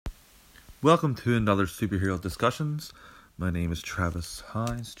Welcome to another Superhero Discussions. My name is Travis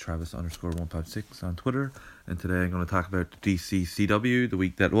Hines, Travis_156 on Twitter, and today I'm going to talk about the DC CW, the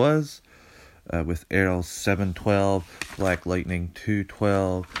week that was, with Arrow 712, Black Lightning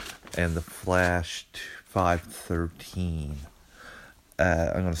 212, and The Flash 513.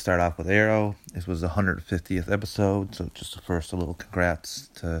 I'm going to start off with Arrow. This was the 150th episode, so just first a little congrats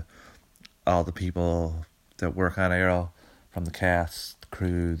to all the people that work on Arrow, from the cast, the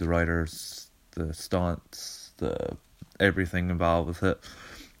crew, the writers, the stunts, the everything involved with it.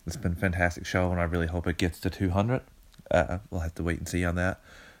 It's been a fantastic show, and I really hope it gets to 200. We'll have to wait and see on that.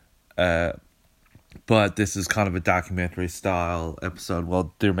 But this is kind of a documentary style episode.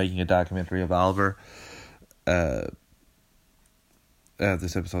 Well, they're making a documentary of Oliver. This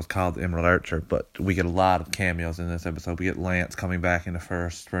episode is called Emerald Archer, but we get a lot of cameos in this episode. We get Lance coming back in the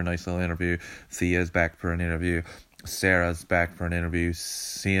first for a nice little interview. Thea's back for an interview. Sarah's back for an interview.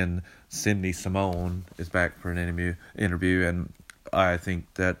 Cindy Simone is back for an interview, and I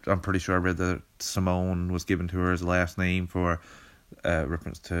think that I'm pretty sure I read that Simone was given to her as a last name for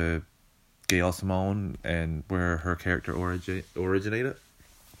reference to Gail Simone and where her character originated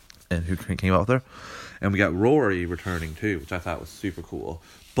and who came up with her. And we got Rory returning too, which I thought was super cool.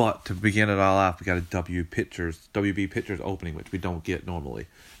 But to begin it all off, we got a WB Pictures opening, which we don't get normally.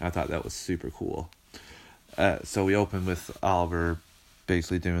 And I thought that was super cool. So we open with Oliver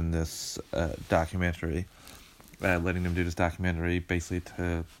basically doing this documentary, letting them do this documentary basically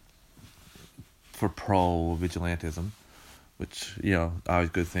for pro-vigilantism, which, you know, always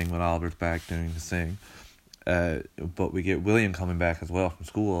a good thing when Oliver's back doing his thing. But we get William coming back as well from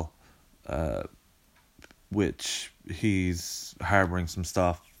school, which he's harboring some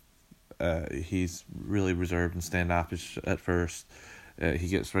stuff. He's really reserved and standoffish at first. He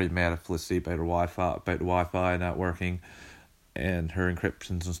gets very mad at Felicity about the Wi-Fi not working and her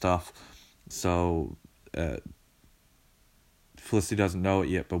encryptions and stuff. So Felicity doesn't know it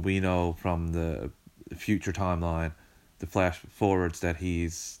yet, but we know from the future timeline, the flash forwards, that he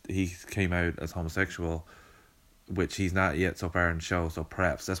came out as homosexual, which he's not yet so far in the show. So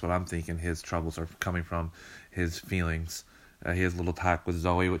perhaps that's what I'm thinking his troubles are coming from, his feelings. He has a little talk with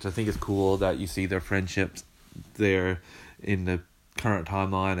Zoe, which I think is cool that you see their friendships there in the current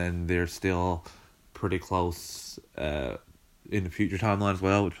timeline, and they're still pretty close in the future timeline as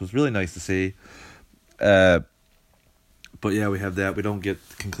well, which was really nice to see. But yeah, we have that. We don't get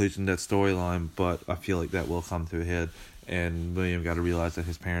the conclusion to that storyline, but I feel like that will come to a head, and William got to realize that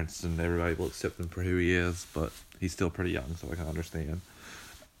his parents and everybody will accept him for who he is, but he's still pretty young, so I can understand.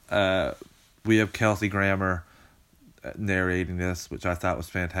 We have Kelsey Grammer narrating this, which I thought was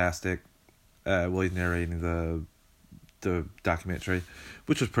fantastic. He's narrating the documentary,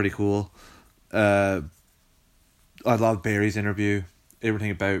 which was pretty cool. I loved Barry's interview. Everything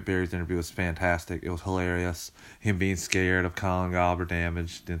about Barry's interview was fantastic. It was hilarious. Him being scared of calling Oliver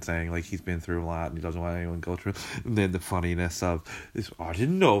damaged and saying like he's been through a lot and he doesn't want anyone to go through. And then the funniness of this, I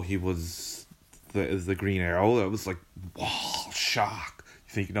didn't know he was the Green Arrow. That was like, wow, shock.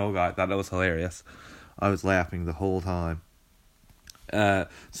 You think, I thought that was hilarious. I was laughing the whole time. So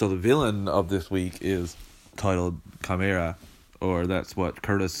the villain of this week is titled Chimera, or that's what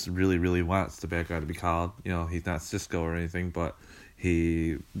Curtis really, really wants the bad guy to be called. You know, he's not Cisco or anything, but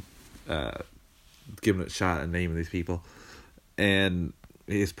he giving it a shot at naming these people. And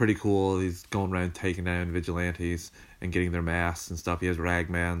he's pretty cool. He's going around taking down vigilantes and getting their masks and stuff. He has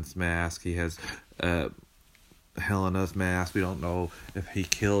Ragman's mask. He has Helena's mask. We don't know if he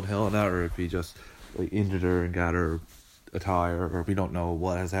killed Helena or if he just injured her and got her attire, or we don't know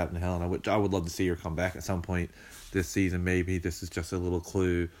what has happened to Helena, which I would love to see her come back at some point this season. Maybe this is just a little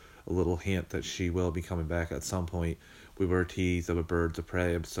clue, a little hint that she will be coming back at some point. We were teased of a Birds of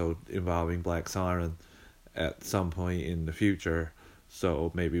Prey episode involving Black Siren at some point in the future,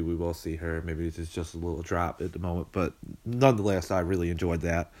 so maybe we will see her. Maybe this is just a little drop at the moment, but nonetheless, I really enjoyed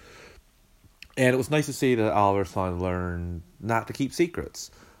that. And it was nice to see that Oliver's trying to learn not to keep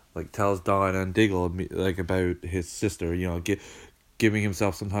secrets. Like, tells Donna and Diggle about his sister, giving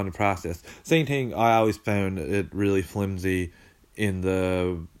himself some time to process. Same thing, I always found it really flimsy in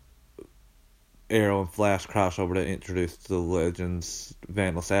the Arrow and Flash crossover that introduced the Legends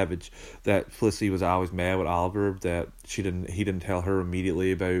Vandal Savage, that Felicity was always mad with Oliver that he didn't tell her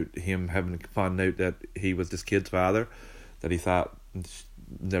immediately about him having to find out that he was this kid's father, that he thought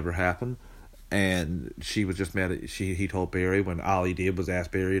never happened. And she was just mad at he told Barry when all he did was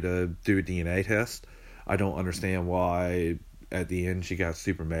ask Barry to do a DNA test. I don't understand why at the end she got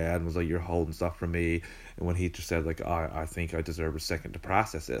super mad and was like, "You're holding stuff from me." And when he just said like, I think I deserve a second to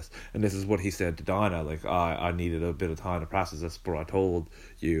process this. And this is what he said to Donna, like, I needed a bit of time to process this before I told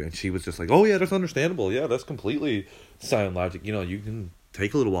you. And she was just like, "Oh yeah, that's understandable. Yeah, that's completely sound logic. You know, you can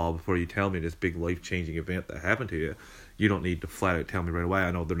take a little while before you tell me this big life-changing event that happened to you. You don't need to flat out tell me right away.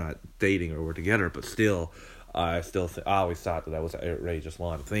 I know they're not dating or we're together, but still, I always thought that was an outrageous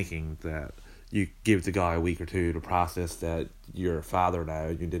line of thinking, that you give the guy a week or two to process that you're a father now.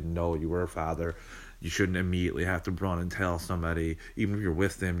 You didn't know you were a father. You shouldn't immediately have to run and tell somebody, even if you're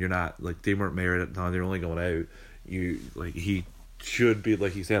with them. You're not, like, they weren't married at the time. They're only going out. He should be,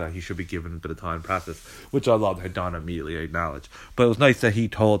 like he said, he should be given a bit of time to process, which I loved how Donna immediately acknowledged. But it was nice that he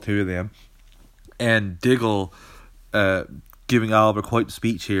told two of them. And Diggle giving Oliver quite the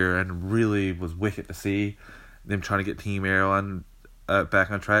speech here, and really was wicked to see them trying to get Team Arrow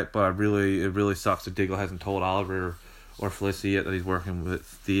back on track. But it really sucks that Diggle hasn't told Oliver or Felicity yet that he's working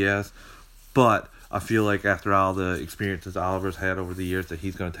with Diaz. But I feel like after all the experiences Oliver's had over the years, that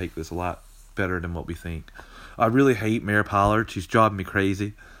he's going to take this a lot better than what we think. I really hate Mayor Pollard. She's driving me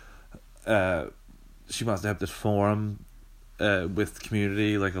crazy. She wants to have this forum with the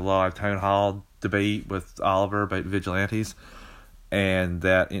community, like a live town hall debate with Oliver about vigilantes, and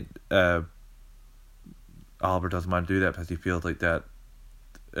that Oliver doesn't want to do that because he feels like that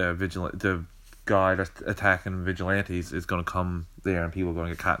the guy that's attacking vigilantes is going to come there and people are going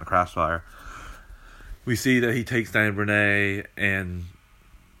to get caught in the crossfire. We see that he takes down Renee and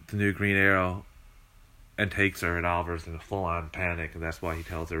the new Green Arrow and takes her, and Oliver's in a full-on panic, and that's why he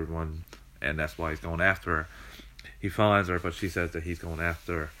tells everyone, and that's why he's going after her. He finds her, but she says that he's going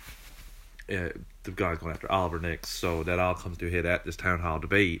after the guy's going after Oliver next, so that all comes to a head at this town hall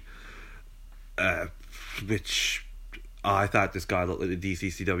debate, which I thought this guy looked like the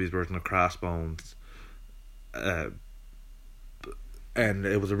DCCW's version of Crossbones, and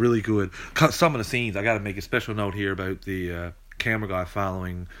it was a really good, some of the scenes. I got to make a special note here about the camera guy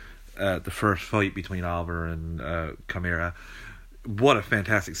following the first fight between Oliver and Chimera. What a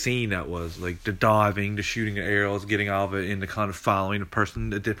fantastic scene that was. Like, the diving, the shooting of arrows, getting Oliver into kind of following a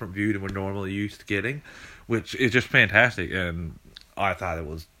person a different view than we're normally used to getting, which is just fantastic. And I thought it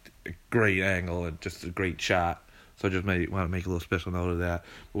was a great angle and just a great shot. So I just want to make a little special note of that.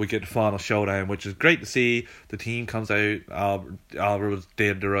 But we get the final showdown, which is great to see. The team comes out. Oliver was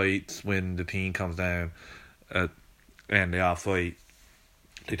dead to rights when the team comes down, and they all fight.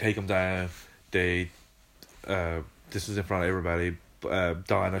 They take him down. This is in front of everybody.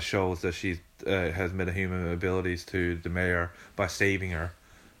 Donna shows that she has metahuman abilities to the mayor by saving her,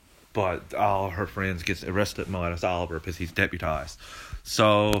 but all her friends gets arrested minus Oliver because he's deputized.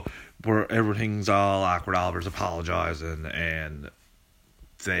 So everything's all awkward. Oliver's apologizing, and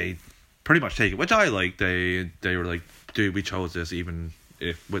they pretty much take it, which I like. They were like, "Dude, we chose this, even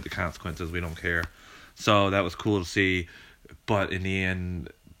if with the consequences, we don't care." So that was cool to see. But in the end,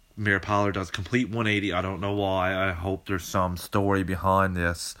 Mayor Pollard does complete 180. I don't know why. I hope there's some story behind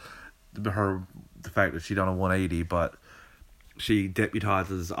this. The fact that she done a 180, but she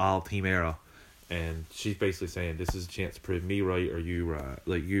deputizes all Team Arrow, and she's basically saying, "This is a chance to prove me right or you right.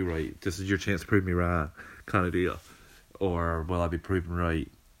 Like, you right. This is your chance to prove me right," kind of deal. Or will I be proven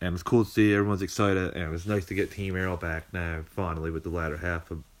right? And it's cool to see everyone's excited, and it's nice to get Team Arrow back now, finally, with the latter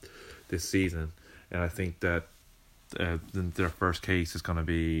half of this season. And I think that their first case is going to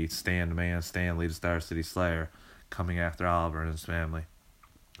be Stan the Man, Stanley, the Star City Slayer, coming after Oliver and his family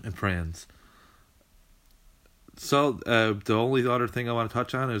and friends. So the only other thing I want to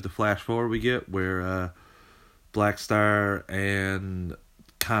touch on is the flash forward we get where Black Star and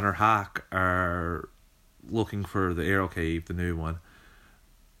Connor Hawk are looking for the Arrow Cave, the new one,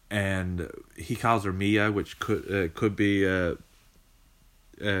 and he calls her Mia, which could be a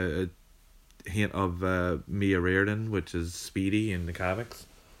hint of Mia Reardon, which is Speedy in the comics.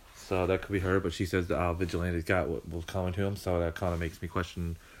 So that could be her, but she says that Vigilante's got what was coming to him, so that kind of makes me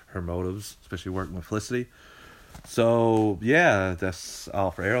question her motives, especially working with Felicity. So, yeah, that's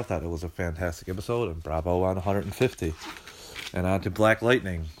all for Arrow. Thought it was a fantastic episode, and bravo on 150. And on to Black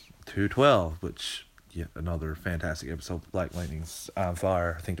Lightning, 212, which, yet another fantastic episode. Black Lightning's on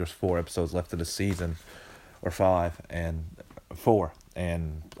fire. I think there's 4 episodes left of the season, or 5, and 4,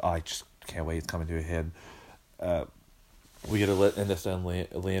 and I just can't wait. It's coming to a head. We get in this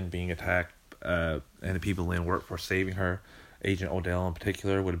Lynn being attacked, and the people Lynn work for saving her. Agent Odell in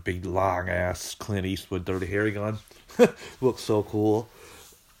particular, with a big long ass Clint Eastwood dirty hairy gun. Looks so cool.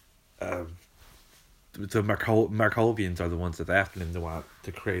 The Markovians are the ones that's after them to want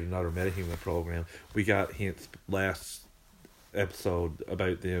to create another metahuman program. We got hints last episode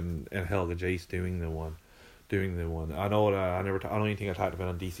about them and Helga Jace doing the one. doing the one. I know that I don't even think I talked about it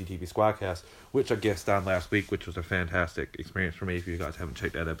on DCTV Squadcast, which I guessed on last week, which was a fantastic experience for me. If you guys haven't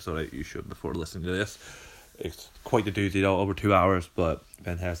checked that episode out, you should before listening to this. It's quite the doozy though, over 2 hours, but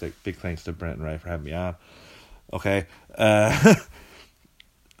fantastic. Big thanks to Brent and Ray for having me on. Okay.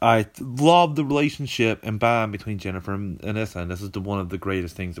 I love the relationship and bond between Jennifer and Anissa, and this is one of the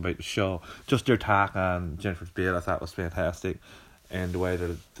greatest things about the show. Just their talk on Jennifer's bed, I thought was fantastic, and the way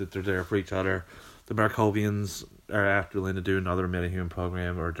that they're there for each other. The Markovians are after Lynn to do another metahuman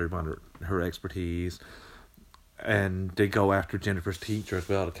program, or they want her expertise, and they go after Jennifer's teacher as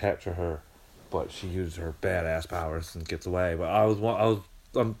well to capture her, but she uses her badass powers and gets away. But I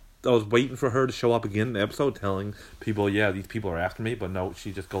was waiting for her to show up again in the episode, telling people, yeah, these people are after me, but no,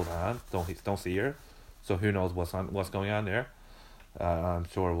 she just goes on. Don't see her, so who knows what's going on there. I'm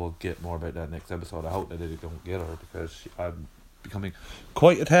sure we'll get more about that next episode. I hope that they don't get her, because I'm becoming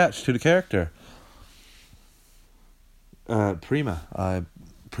quite attached to the character. Perma, I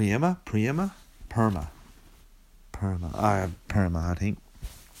think.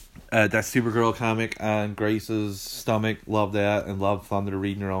 That Supergirl comic on Grace's stomach, love that, and love Thunder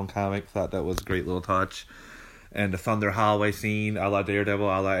reading her own comic. Thought that was a great little touch. And the Thunder hallway scene, a la Daredevil,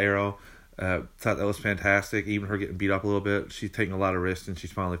 a la Arrow, thought that was fantastic. Even her getting beat up a little bit, she's taking a lot of risks, and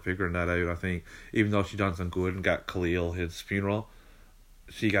she's finally figuring that out, I think. Even though she done some good and got Khalil his funeral,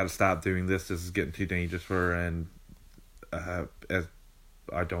 she got to stop doing this. This is getting too dangerous for her, and as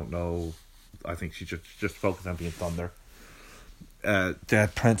I don't know, I think she just focused on being Thunder.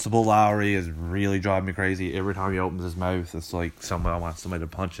 That Principal Lowry is really driving me crazy. Every time he opens his mouth, it's like I want somebody to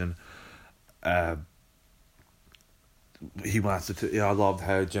punch him. He wants to. I loved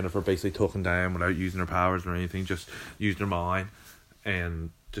how Jennifer basically took him down without using her powers or anything, just used her mind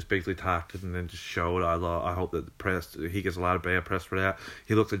and just basically talked it and then just showed. I hope that the press, he gets a lot of bad press for that.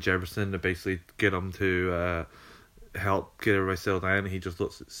 He looks at Jefferson to basically get him to help get everybody settled down, and he just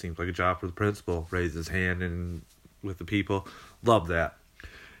looks. It seems like a job for the principal. Raises his hand and with the people. Love that.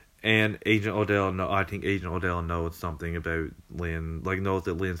 And Agent Odell, I think Agent Odell knows something about Lynn, like knows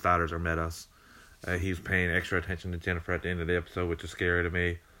that Lynn's daughters are Metas. He's paying extra attention to Jennifer at the end of the episode, which is scary to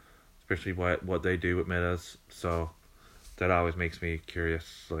me, especially what they do with Metas. So that always makes me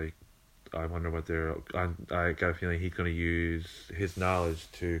curious. Like, I wonder what I got a feeling he's going to use his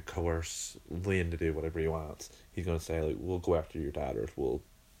knowledge to coerce Lynn to do whatever he wants. He's going to say, like, we'll go after your daughters, we'll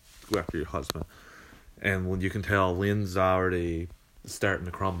go after your husband. And when you can tell Lynn's already starting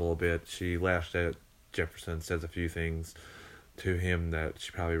to crumble a bit, she lashed at Jefferson, says a few things to him that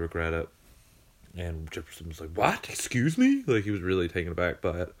she probably regretted. And Jefferson was like, what? Excuse me? Like, he was really taken aback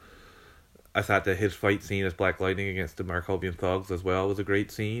by it. I thought that his fight scene as Black Lightning against the Markovian thugs as well was a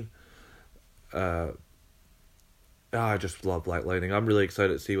great scene. I just love Black Lightning. I'm really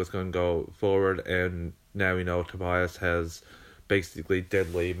excited to see what's going to go forward. And now we know Tobias has basically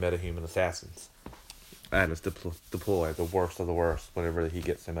deadly metahuman assassins. And it's deploy the worst of the worst whenever he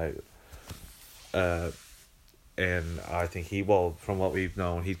gets him out. And I think from what we've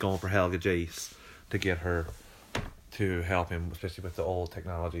known, he's going for Helga Jace to get her to help him, especially with the old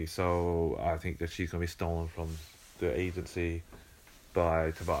technology. So I think that she's going to be stolen from the agency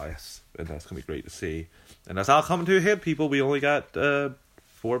by Tobias, and that's going to be great to see. And that's all coming to a head, people. We only got 4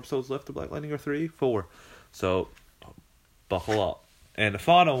 episodes left of Black Lightning, or 3? 4. So buckle up. And the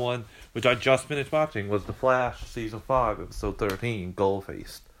final one, which I just finished watching, was The Flash Season 5, Episode 13,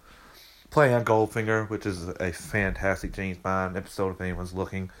 Goldfaced. Play on Goldfinger, which is a fantastic James Bond episode if anyone's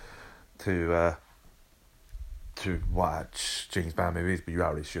looking to watch James Bond movies, but you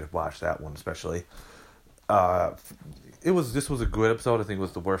already should have watched that one especially. This was a good episode. I think it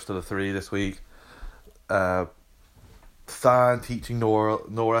was the worst of the 3 this week. Thawne teaching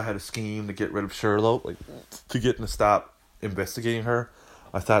Nora how to scheme to get rid of Sherlock, like to get him to stop investigating her.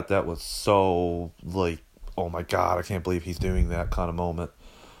 I thought that was so, like, oh my god, I can't believe he's doing that kind of moment.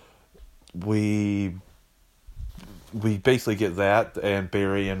 We basically get that, and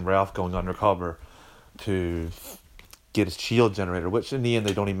Barry and Ralph going undercover to get his shield generator, which in the end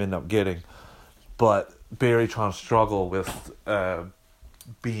they don't even end up getting. But Barry trying to struggle with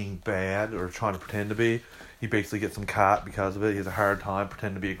being bad, or trying to pretend to be. He basically gets him caught because of it. He has a hard time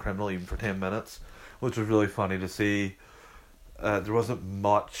pretending to be a criminal even for 10 minutes, which was really funny to see. There wasn't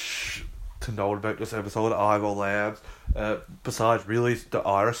much to note about this episode of Ivo Labs, besides really the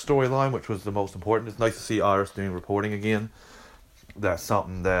Iris storyline, which was the most important. It's nice to see Iris doing reporting again. That's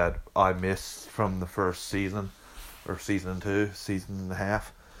something that I missed from the first season, or season and a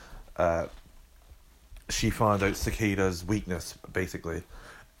half. She found out Cicada's weakness, basically,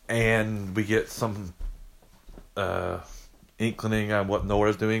 and we get some inkling on what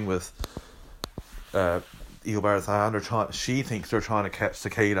Nora's doing with Eobard Thawne. She thinks they're trying to catch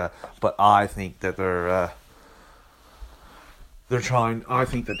Cicada, but I think that they're trying. I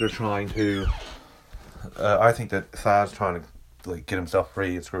think that they're trying to. I think that Thawne's trying to like get himself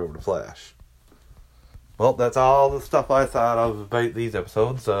free and screw over the Flash. Well, that's all the stuff I thought of about these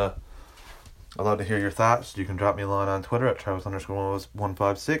episodes. I'd love to hear your thoughts. You can drop me a line on Twitter at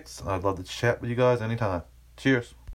Travis_156. I'd love to chat with you guys anytime. Cheers.